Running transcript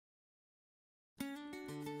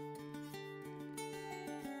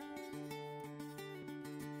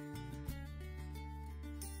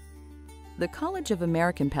The College of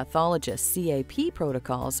American Pathologists CAP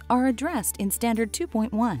protocols are addressed in Standard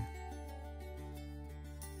 2.1.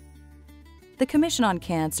 The Commission on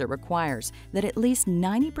Cancer requires that at least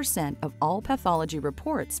 90% of all pathology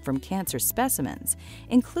reports from cancer specimens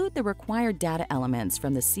include the required data elements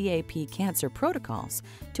from the CAP cancer protocols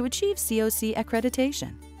to achieve COC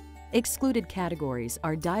accreditation. Excluded categories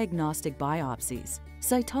are diagnostic biopsies,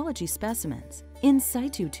 cytology specimens, in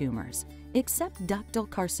situ tumors, except ductal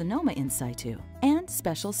carcinoma in situ, and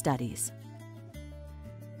special studies.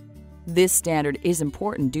 This standard is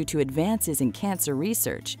important due to advances in cancer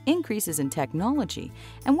research, increases in technology,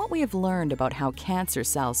 and what we have learned about how cancer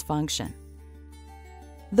cells function.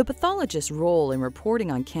 The pathologist's role in reporting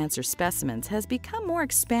on cancer specimens has become more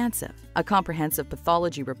expansive. A comprehensive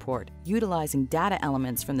pathology report utilizing data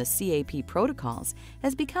elements from the CAP protocols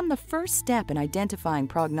has become the first step in identifying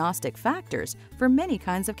prognostic factors for many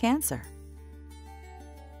kinds of cancer.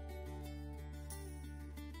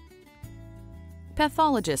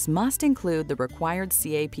 Pathologists must include the required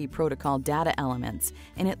CAP protocol data elements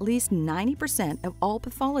in at least 90% of all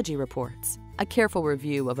pathology reports. A careful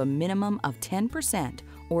review of a minimum of 10%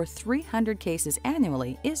 or 300 cases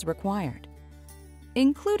annually is required.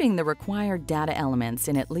 Including the required data elements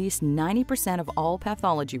in at least 90% of all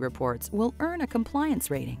pathology reports will earn a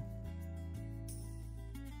compliance rating.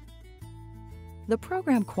 The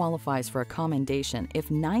program qualifies for a commendation if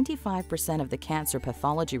 95% of the cancer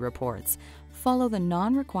pathology reports follow the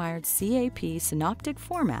non-required CAP Synoptic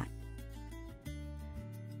format.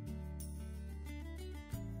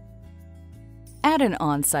 At an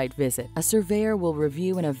on-site visit, a surveyor will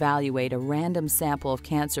review and evaluate a random sample of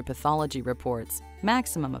cancer pathology reports,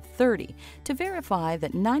 maximum of 30, to verify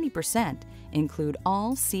that 90% include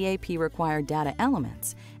all CAP-required data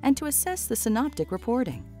elements and to assess the synoptic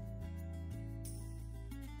reporting.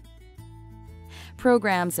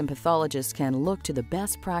 Programs and pathologists can look to the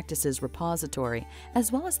Best Practices repository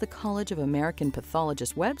as well as the College of American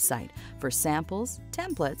Pathologists website for samples,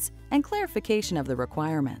 templates, and clarification of the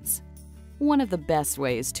requirements. One of the best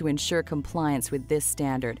ways to ensure compliance with this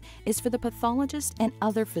standard is for the pathologist and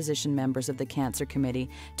other physician members of the Cancer Committee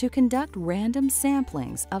to conduct random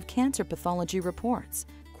samplings of cancer pathology reports,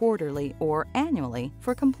 quarterly or annually,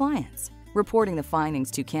 for compliance. Reporting the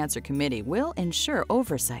findings to Cancer Committee will ensure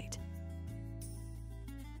oversight.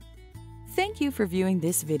 Thank you for viewing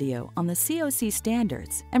this video on the COC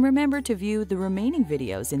standards, and remember to view the remaining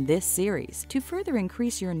videos in this series to further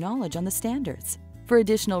increase your knowledge on the standards. For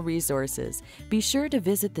additional resources, be sure to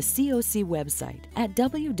visit the COC website at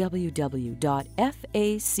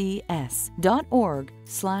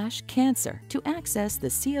www.facs.org/cancer to access the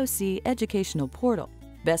COC Educational Portal,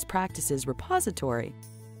 Best Practices Repository,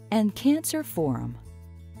 and Cancer Forum.